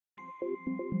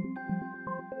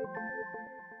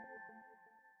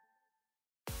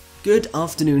Good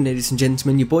afternoon, ladies and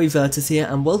gentlemen, your boy Virtus here,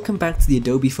 and welcome back to the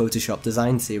Adobe Photoshop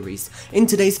design series. In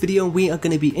today's video we are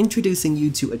going to be introducing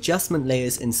you to adjustment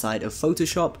layers inside of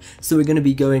Photoshop. So we're going to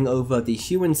be going over the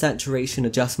Hue and Saturation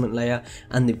adjustment layer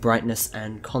and the Brightness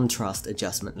and Contrast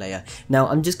adjustment layer. Now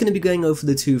I'm just going to be going over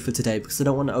the two for today because I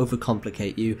don't want to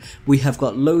overcomplicate you. We have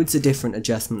got loads of different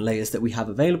adjustment layers that we have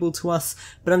available to us,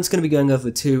 but I'm just going to be going over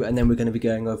two, and then we're going to be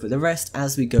going over the rest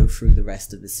as we go through the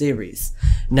rest of the series.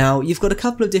 Now you've got a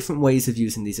couple of different ways of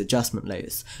using these adjustment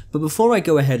layers, but before I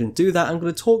go ahead and do that, I'm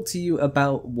going to talk to you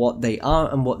about what they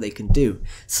are and what they can do.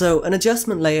 So an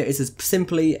adjustment layer is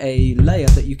simply a layer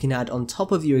that you can add on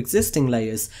top of your existing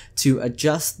layers to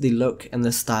adjust the look and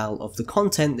the style of the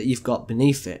content that you've got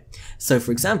beneath it. So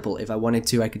for example, if I wanted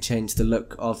to, I could change the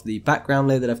look of the background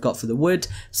layer that I've got for the wood.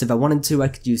 So if I wanted to, I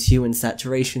could use Hue and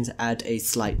Saturation to add a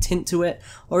slight tint to it,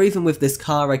 or even with this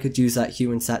car I could use that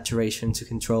Hue and Saturation to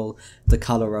control the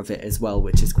color of it as well,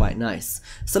 which is quite nice.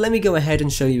 So let me go ahead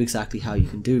and show you exactly how you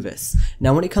can do this.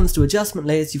 Now when it comes to adjustment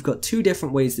layers, you've got two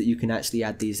different ways that you can actually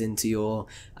add these into your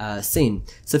scene.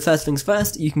 So first things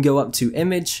first, you can go up to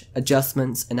Image,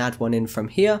 Adjustments, and add one in from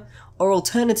here. Or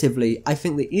alternatively, I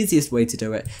think the easiest way to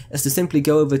do it is to simply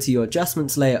go over to your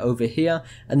adjustments layer over here,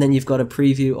 and then you've got a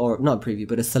preview, or not a preview,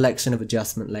 but a selection of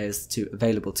adjustment layers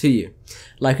available to you.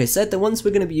 Like I said, the ones we're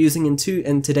going to be using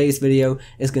in today's video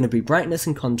is going to be Brightness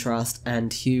and Contrast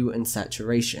and Hue and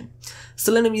Saturation.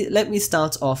 So let me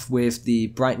start off with the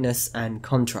Brightness and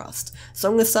Contrast. So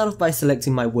I'm going to start off by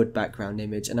selecting my wood background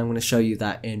image, and I'm going to show you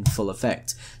that in full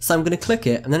effect. So I'm going to click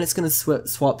it, and then it's going to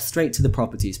swap straight to the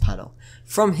Properties panel.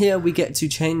 From here we get to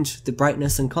change the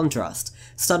brightness and contrast.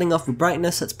 Starting off with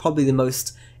brightness, that's probably the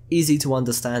most easy to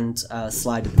understand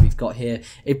slider that we've got here.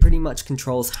 It pretty much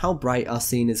controls how bright our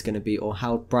scene is going to be, or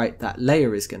how bright that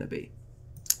layer is going to be.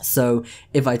 So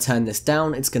if I turn this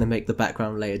down, it's going to make the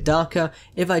background layer darker.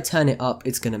 If I turn it up,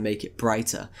 it's going to make it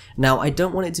brighter. Now I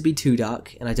don't want it to be too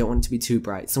dark and I don't want it to be too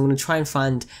bright, so I'm going to try and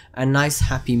find a nice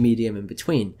happy medium in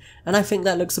between, and I think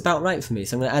that looks about right for me,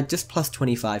 so I'm going to add just plus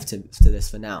 25 to this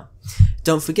for now.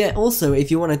 Don't forget also, if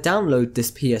you want to download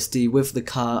this PSD with the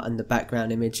car and the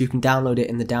background image, you can download it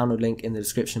in the download link in the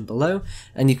description below,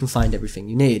 and you can find everything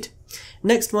you need.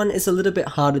 Next one is a little bit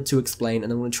harder to explain,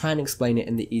 and I'm going to try and explain it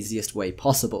in the easiest way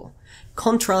possible.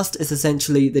 Contrast is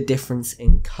essentially the difference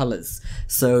in colors.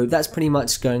 So that's pretty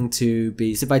much going to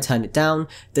be, so if I turn it down,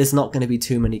 there's not going to be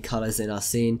too many colors in our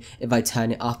scene. If I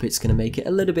turn it up, it's going to make it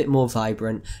a little bit more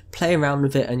vibrant. Play around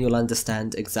with it and you'll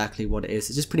understand exactly what it is.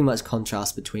 It's just pretty much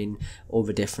contrast between all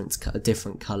the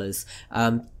different colors.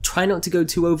 Try not to go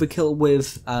too overkill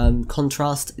with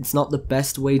contrast. It's not the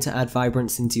best way to add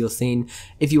vibrance into your scene.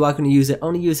 If you are going to use it,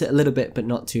 only use it a little bit, but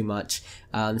not too much.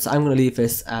 So I'm going to leave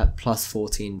this at plus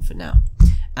 14 for now.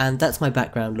 And that's my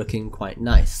background looking quite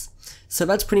nice. So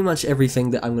that's pretty much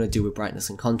everything that I'm going to do with brightness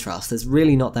and contrast. There's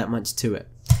really not that much to it.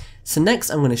 So next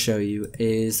I'm going to show you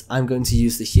is I'm going to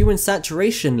use the Hue and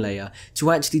Saturation layer to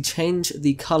actually change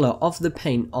the color of the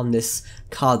paint on this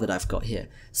car that I've got here.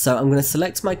 So I'm going to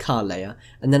select my car layer,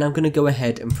 and then I'm going to go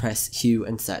ahead and press Hue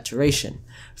and Saturation.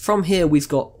 From here we've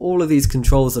got all of these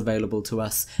controls available to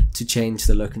us to change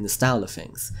the look and the style of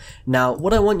things. Now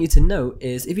what I want you to note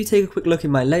is, if you take a quick look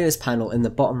in my layers panel in the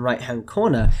bottom right hand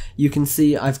corner, you can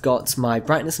see I've got my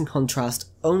brightness and contrast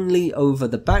only over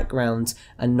the background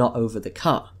and not over the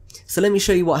car. So let me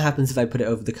show you what happens if I put it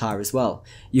over the car as well.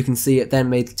 You can see it then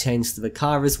made the change to the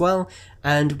car as well,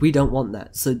 and we don't want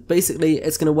that. So basically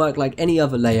it's going to work like any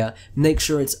other layer. Make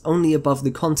sure it's only above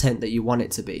the content that you want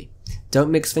it to be.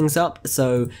 Don't mix things up.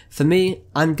 So for me,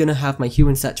 I'm going to have my Hue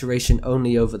and Saturation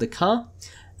only over the car.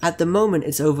 At the moment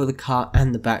it's over the car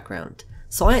and the background.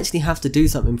 So I actually have to do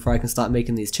something before I can start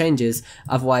making these changes,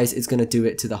 otherwise it's going to do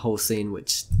it to the whole scene,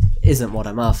 which isn't what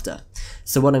I'm after.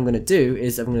 So what I'm going to do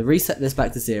is I'm going to reset this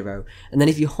back to 0, and then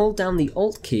if you hold down the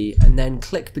Alt key and then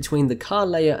click between the car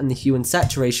layer and the Hue and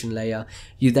Saturation layer,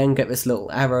 you then get this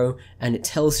little arrow and it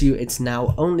tells you it's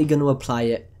now only going to apply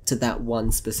it to that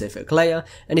one specific layer,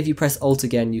 and if you press Alt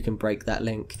again you can break that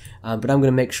link, but I'm going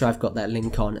to make sure I've got that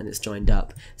link on and it's joined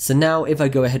up. So now if I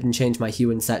go ahead and change my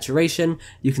Hue and Saturation,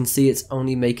 you can see it's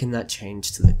only making that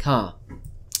change to the car.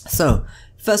 So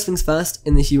first things first,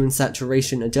 in the Hue and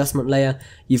Saturation adjustment layer,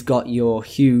 you've got your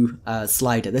hue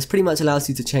slider. This pretty much allows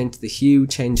you to change the hue,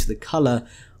 change the color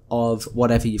of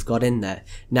whatever you've got in there.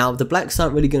 Now the blacks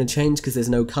aren't really going to change because there's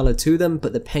no color to them,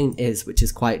 but the paint is, which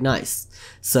is quite nice.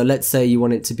 So let's say you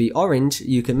want it to be orange,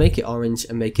 you can make it orange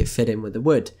and make it fit in with the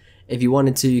wood. If you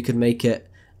wanted to, you could make it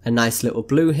a nice little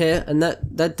blue here, and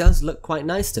that does look quite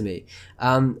nice to me.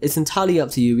 It's entirely up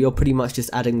to you. You're pretty much just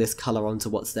adding this color onto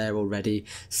what's there already.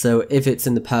 So if it's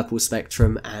in the purple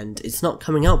spectrum and it's not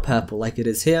coming out purple like it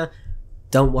is here,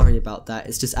 don't worry about that.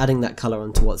 It's just adding that color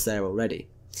onto what's there already.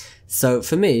 So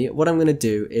for me, what I'm going to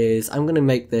do is I'm going to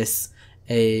make this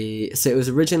so it was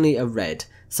originally a red,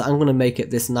 so I'm going to make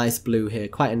it this nice blue here,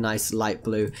 quite a nice light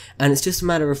blue, and it's just a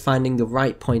matter of finding the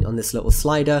right point on this little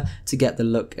slider to get the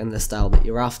look and the style that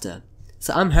you're after.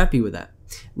 So I'm happy with that.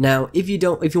 Now if you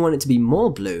want it to be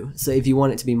more blue, so if you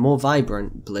want it to be more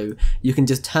vibrant blue, you can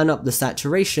just turn up the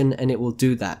saturation and it will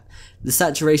do that. The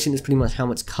saturation is pretty much how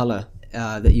much color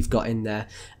that you've got in there,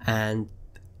 and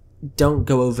don't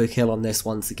go overkill on this.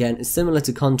 Once again, it's similar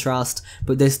to contrast,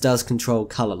 but this does control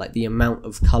color, like the amount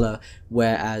of color,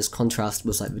 whereas contrast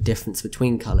was like the difference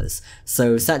between colors.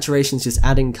 So saturation is just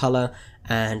adding color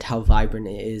and how vibrant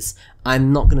it is.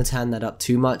 I'm not going to turn that up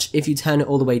too much. If you turn it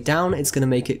all the way down, it's going to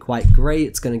make it quite grey,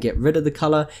 it's going to get rid of the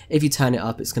color. If you turn it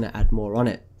up, it's going to add more on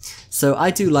it. So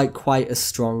I do like quite a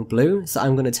strong blue, so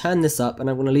I'm going to turn this up and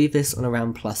I'm going to leave this on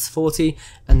around +40,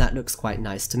 and that looks quite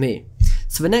nice to me.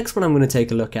 So the next one I'm going to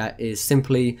take a look at is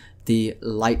simply the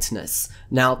lightness.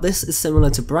 Now this is similar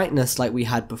to brightness like we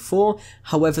had before,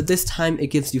 however this time it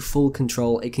gives you full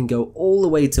control. It can go all the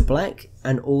way to black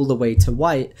and all the way to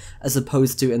white, as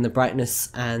opposed to in the brightness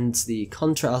and the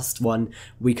contrast one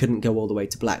we couldn't go all the way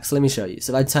to black. So let me show you.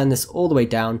 So if I turn this all the way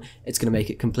down, it's going to make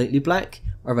it completely black,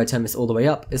 or if I turn this all the way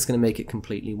up, it's going to make it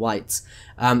completely white.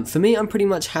 For me, I'm pretty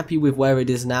much happy with where it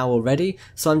is now already,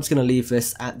 so I'm just going to leave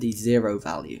this at the 0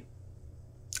 value.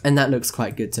 And that looks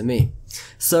quite good to me.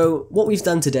 So what we've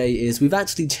done today is we've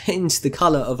actually changed the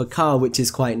color of a car, which is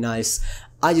quite nice.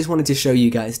 I just wanted to show you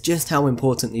guys just how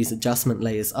important these adjustment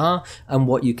layers are and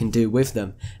what you can do with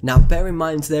them. Now bear in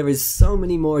mind there is so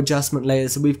many more adjustment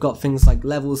layers. We've got things like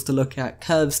levels to look at,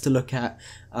 curves to look at,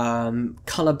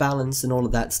 color balance and all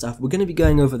of that stuff. We're going to be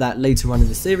going over that later on in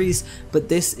the series, but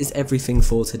this is everything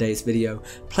for today's video.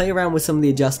 Play around with some of the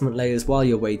adjustment layers while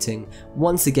you're waiting.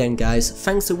 Once again guys,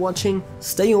 thanks for watching,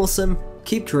 stay awesome,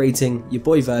 keep creating, your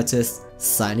boy Virtus,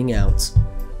 signing out.